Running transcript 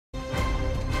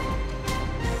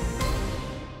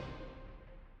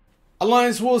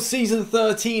Alliance Wars Season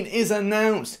 13 is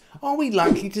announced. Are we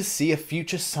likely to see a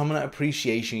future Summoner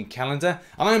Appreciation calendar?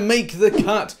 And I make the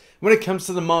cut when it comes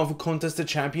to the Marvel Contest of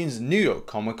Champions New York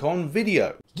Comic Con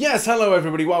video. Yes, hello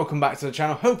everybody, welcome back to the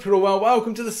channel. Hope you're all well.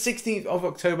 Welcome to the 16th of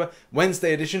October,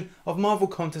 Wednesday edition of Marvel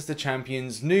Contest of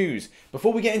Champions news.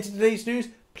 Before we get into today's news,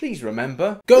 please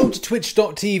remember, go to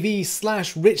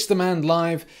twitch.tv/RichTheMan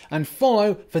live and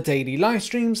follow for daily live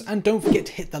streams, and don't forget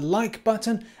to hit the like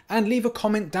button and leave a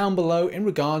comment down below in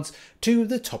regards to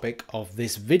the topic of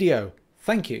this video.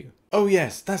 Thank you. Oh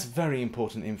yes, that's very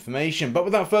important information, but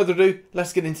without further ado,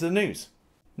 let's get into the news.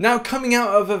 Now, coming out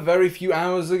of a very few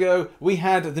hours ago, we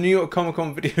had the New York Comic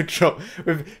Con video drop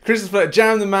with Christopher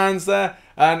Jam the Man's there,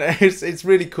 and it's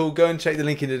really cool. Go and check the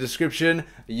link in the description.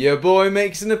 Your boy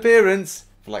makes an appearance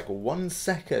for like 1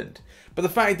 second. But the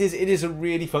fact is, it is a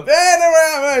really fun...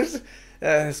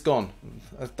 it's gone.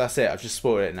 That's it. I've just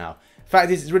spoiled it now.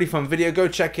 Fact is, it's a really fun video. Go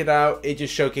check it out. It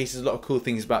just showcases a lot of cool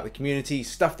things about the community,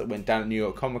 stuff that went down at New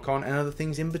York Comic Con, and other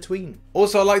things in between.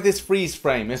 Also, I like this freeze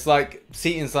frame. It's like,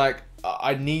 Seaton's like,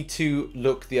 I need to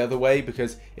look the other way,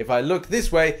 because if I look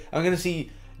this way, I'm going to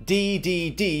see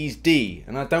D's D,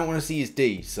 and I don't want to see his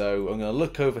D, so I'm going to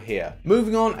look over here.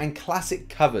 Moving on, and classic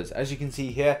covers. As you can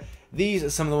see here, these are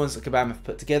some of the ones that Kabam have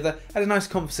put together. I had a nice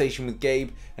conversation with Gabe,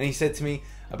 and he said to me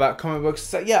about comic books.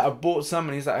 So yeah, I bought some,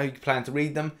 and he's like, "How you plan to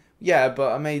read them?" Yeah,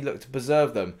 but I may look to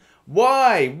preserve them.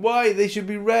 Why? Why? They should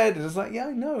be read. And I was like, yeah,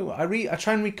 I know. I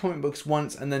try and read comic books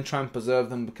once and then try and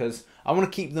preserve them, because I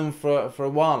want to keep them for a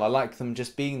while. I like them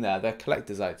just being there. They're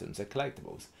collector's items. They're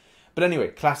collectibles. But anyway,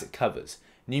 classic covers.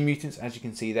 New Mutants, as you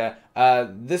can see there.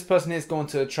 This person has gone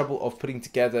to the trouble of putting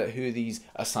together who these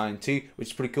are assigned to, which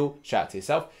is pretty cool. Shout out to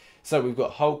yourself. So we've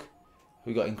got Hulk.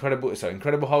 We've got Incredible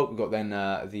Hulk. We've got then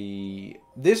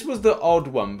this was the odd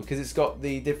one, because it's got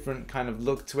the different kind of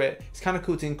look to it. It's kind of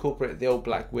cool to incorporate the old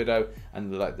Black Widow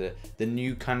and the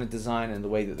new kind of design and the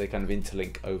way that they kind of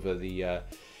interlink over the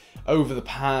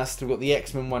past. We've got the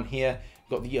X-Men one here.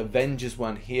 We've got the Avengers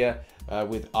one here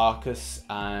with Arcus,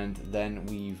 and then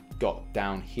we've got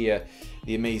down here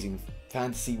the Amazing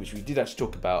Fantasy, which we did actually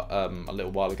talk about a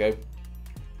little while ago.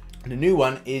 And the new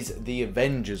one is the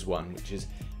Avengers one, which is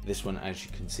this one, as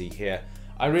you can see here.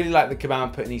 I really like the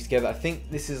Kabam putting these together. I think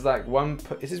this is like one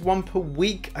per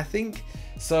week, I think.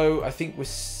 So I think we're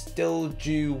still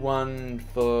due one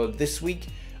for this week,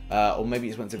 or maybe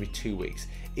it's once every 2 weeks.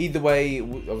 Either way,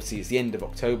 obviously it's the end of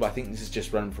October. I think this is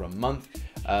just run for a month.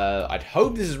 I'd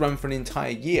hope this is run for an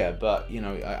entire year, but you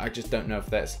know, I just don't know if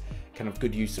that's kind of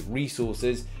good use of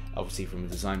resources, obviously from a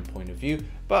design point of view.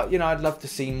 But you know, I'd love to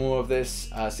see more of this.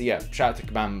 So yeah, shout out to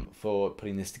Kabam for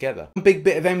putting this together. One big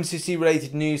bit of MCOC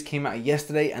related news came out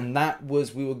yesterday, and that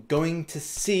was we were going to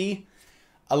see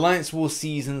Alliance Wars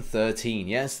Season 13.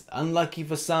 Yes, unlucky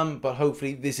for some, but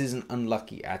hopefully this isn't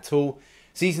unlucky at all.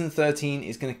 Season 13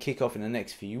 is going to kick off in the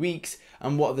next few weeks,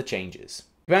 and what are the changes?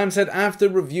 Kabam said, after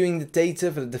reviewing the data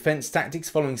for the defense tactics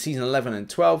following Season 11 and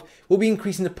 12, we'll be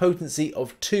increasing the potency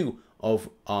of 2 of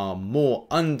our more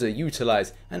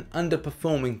underutilized and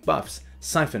underperforming buffs,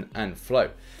 Siphon and Flow.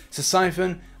 So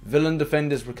Siphon, villain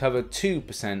defenders recover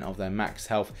 2% of their max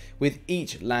health with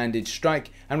each landed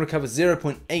strike, and recover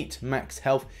 0.8 max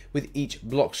health with each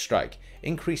block strike,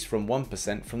 increased from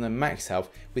 1% from their max health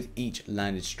with each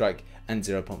landed strike, and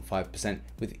 0.5%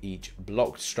 with each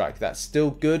blocked strike. That's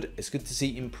still good. It's good to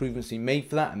see improvements being made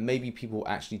for that, and maybe people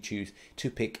actually choose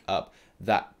to pick up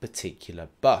that particular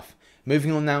buff.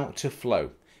 Moving on now to Flow.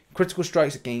 Critical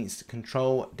strikes against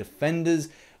control defenders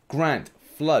grant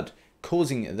Flood,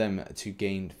 causing them to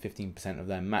gain 15% of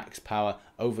their max power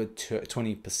over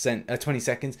 20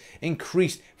 seconds,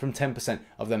 increased from 10%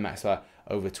 of their max power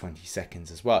over 20 seconds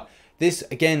as well. This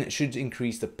again should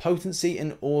increase the potency,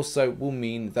 and also will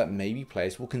mean that maybe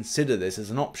players will consider this as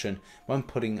an option when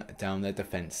putting down their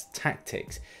defense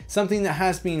tactics. Something that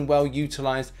has been well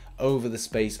utilized over the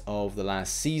space of the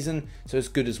last season, so it's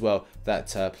good as well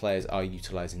that players are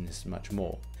utilizing this much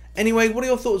more. Anyway, what are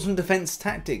your thoughts on defense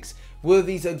tactics? Were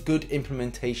these a good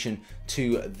implementation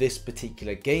to this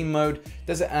particular game mode?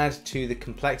 Does it add to the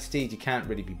complexity? You can't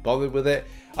really be bothered with it.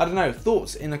 I don't know,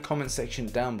 thoughts in the comment section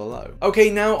down below. Okay,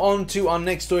 now on to our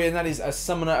next story, and that is a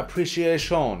Summoner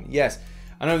Appreciation. Yes,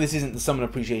 I know this isn't the Summoner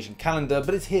Appreciation calendar,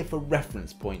 but it's here for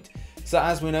reference point. So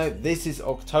as we know, this is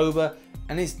October,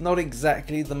 and it's not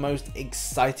exactly the most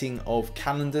exciting of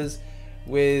calendars,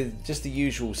 with just the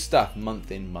usual stuff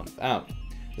month in, month out.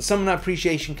 The Summoner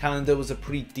Appreciation calendar was a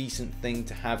pretty decent thing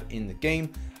to have in the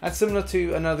game, and similar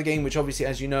to another game which obviously,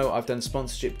 as you know, I've done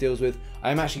sponsorship deals with.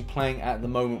 I am actually playing at the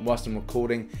moment whilst I'm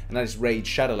recording, and that is Raid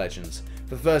Shadow Legends.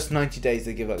 For the first 90 days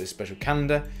they give out this special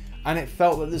calendar. and it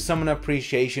felt that the Summoner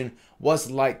Appreciation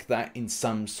was like that in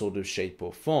some sort of shape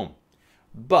or form.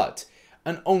 But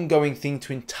an ongoing thing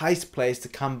to entice players to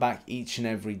come back each and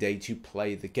every day to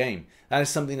play the game. That is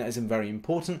something that is very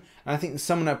important, and I think the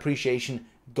Summoner Appreciation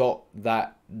got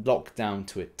that locked down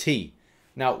to a T.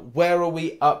 Now, where are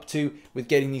we up to with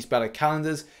getting these better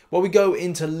calendars? Well, we go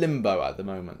into limbo at the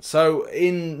moment. So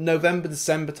in November,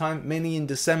 December time, mainly in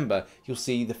December, you'll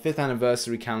see the 5th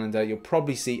anniversary calendar. You'll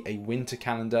probably see a winter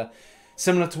calendar.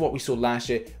 Similar to what we saw last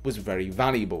year, was very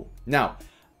valuable. Now,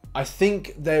 I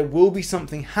think there will be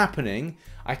something happening.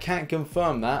 I can't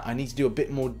confirm that. I need to do a bit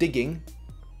more digging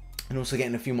and also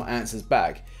getting a few more answers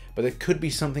back. But there could be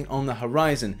something on the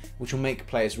horizon which will make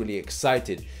players really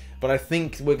excited. But I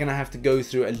think we're going to have to go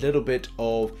through a little bit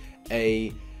of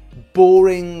a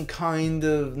boring kind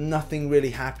of nothing really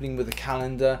happening with the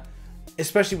calendar,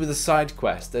 especially with the side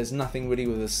quest. There's nothing really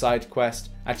with a side quest.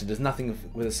 Actually, there's nothing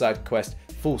with a side quest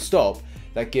full stop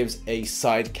that gives a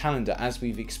side calendar as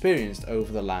we've experienced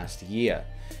over the last year.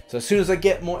 So as soon as I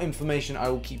get more information, I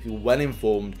will keep you well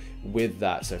informed with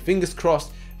that. So fingers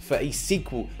crossed for a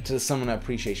sequel to the Summoner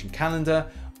Appreciation calendar,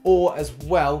 or as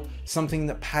well something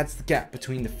that pads the gap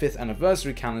between the 5th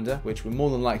anniversary calendar, which we're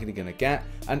more than likely going to get,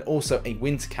 and also a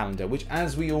winter calendar, which,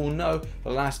 as we all know,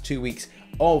 the last 2 weeks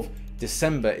of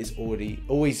December is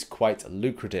always quite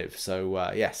lucrative.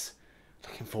 So yes,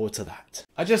 looking forward to that.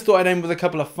 I just thought I'd end with a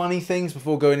couple of funny things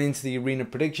before going into the arena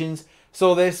predictions.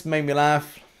 Saw this, made me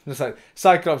laugh. Just like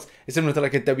Cyclops is similar to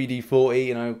like a WD-40,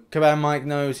 you know, Cabana Mike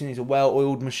knows he needs a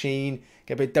well-oiled machine,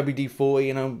 get a bit WD-40,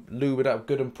 you know, lube it up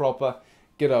good and proper.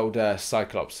 Good old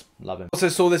Cyclops, love him. Also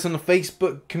saw this on the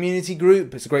Facebook community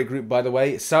group. It's a great group, by the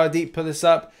way. Sardeep put this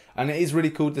up, and it is really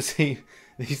cool to see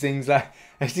these things. Like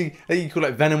I think you call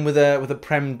it Venom with a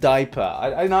Prem diaper.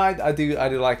 I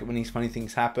do like it when these funny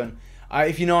things happen.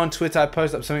 If you know, on Twitter I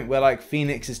post up something where like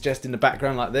Phoenix is just in the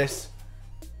background like this.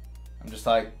 I'm just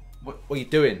like, what are you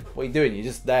doing? What are you doing? You're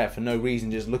just there for no reason,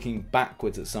 just looking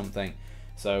backwards at something.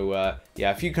 So yeah,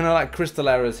 a few kind of like crystal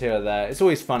errors here or there. It's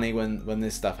always funny when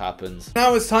this stuff happens.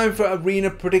 Now it's time for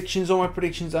arena predictions. All my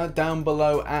predictions are down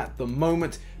below at the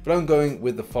moment, but I'm going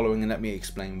with the following, and let me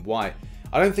explain why.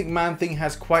 I don't think Man-Thing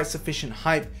has quite sufficient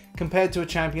hype compared to a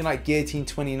champion like Guillotine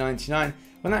 2099.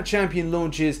 When that champion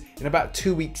launches in about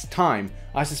 2 weeks time,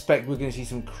 I suspect we're going to see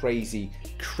some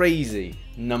crazy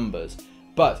numbers.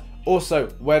 But also,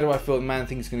 where do I feel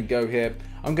Man-Thing is going to go here?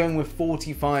 I'm going with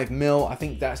 45 mil. I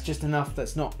think that's just enough.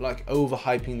 That's not like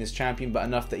overhyping this champion, but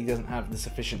enough that he doesn't have the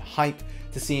sufficient hype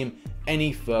to see him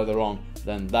any further on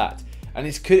than that. And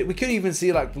we could even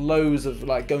see like lows of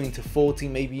like going to 40,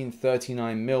 maybe even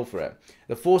 39 mil for it.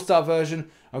 The 4-star version,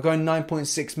 I'm going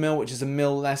 9.6 mil, which is a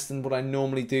mil less than what I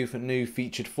normally do for new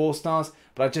featured 4-stars.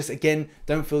 But I just, again,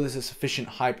 don't feel there's a sufficient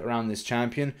hype around this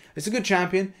champion. It's a good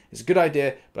champion, it's a good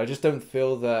idea, but I just don't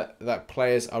feel that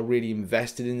players are really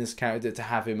invested in this character to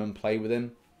have him and play with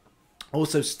him.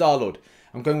 Also, Star-Lord,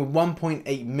 I'm going with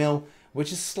 1.8 mil,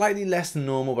 which is slightly less than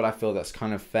normal, but I feel that's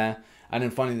kind of fair. And then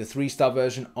finally, the 3-star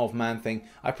version of Man-Thing,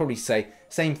 I'd probably say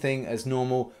same thing as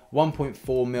normal,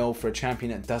 1.4 mil for a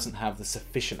champion that doesn't have the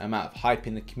sufficient amount of hype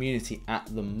in the community at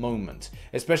the moment.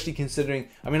 Especially considering,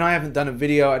 I mean, I haven't done a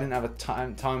video, I didn't have a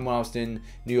time whilst in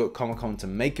New York Comic Con to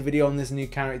make a video on this new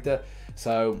character.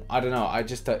 So, I don't know, I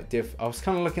was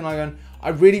kind of looking like, I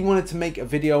really wanted to make a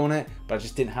video on it, but I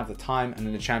just didn't have the time, and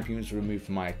then the champion was removed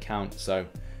from my account. So,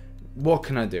 what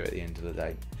can I do at the end of the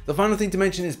day? The final thing to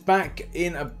mention is back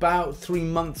in about 3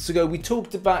 months ago, we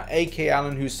talked about AK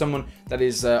Allen, who's someone that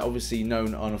is obviously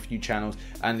known on a few channels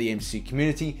and the MCOC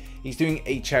community. He's doing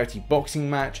a charity boxing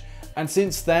match. And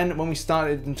since then, when we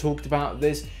started and talked about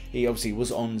this, he obviously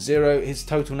was on 0. His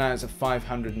total now is at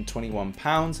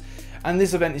 £521. And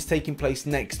this event is taking place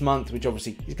next month, which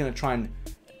obviously he's going to try and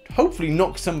hopefully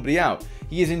knock somebody out.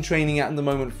 He is in training at the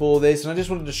moment for this, and I just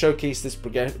wanted to showcase this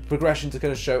progression to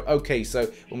kind of show, okay, so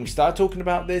when we start talking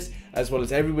about this, as well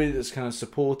as everybody that's kind of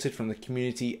supported from the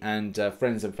community and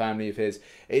friends and family of his,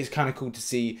 it's kind of cool to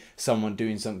see someone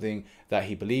doing something that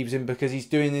he believes in, because he's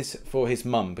doing this for his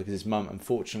mum, because his mum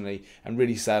unfortunately and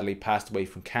really sadly passed away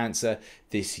from cancer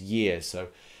this year. So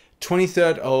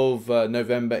 23rd of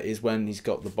November is when he's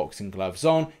got the boxing gloves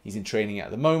on. He's in training at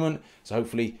the moment, so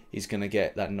hopefully he's going to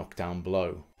get that knockdown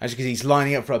blow. As you can see, he's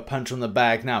lining up for a punch on the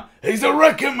bag now. He's a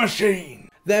wrecking machine!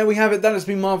 There we have it. That has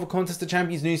been Marvel Contest of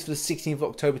Champions news for the 16th of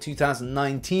October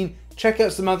 2019. Check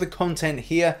out some other content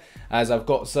here, as I've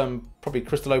got some probably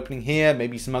crystal opening here,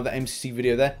 maybe some other MCC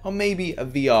video there, or maybe a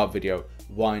VR video.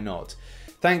 Why not?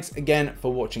 Thanks again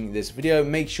for watching this video.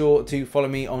 Make sure to follow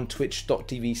me on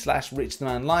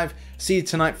twitch.tv/RichTheMan live. See you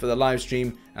tonight for the live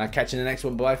stream, and I'll catch you in the next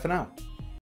one. Bye for now.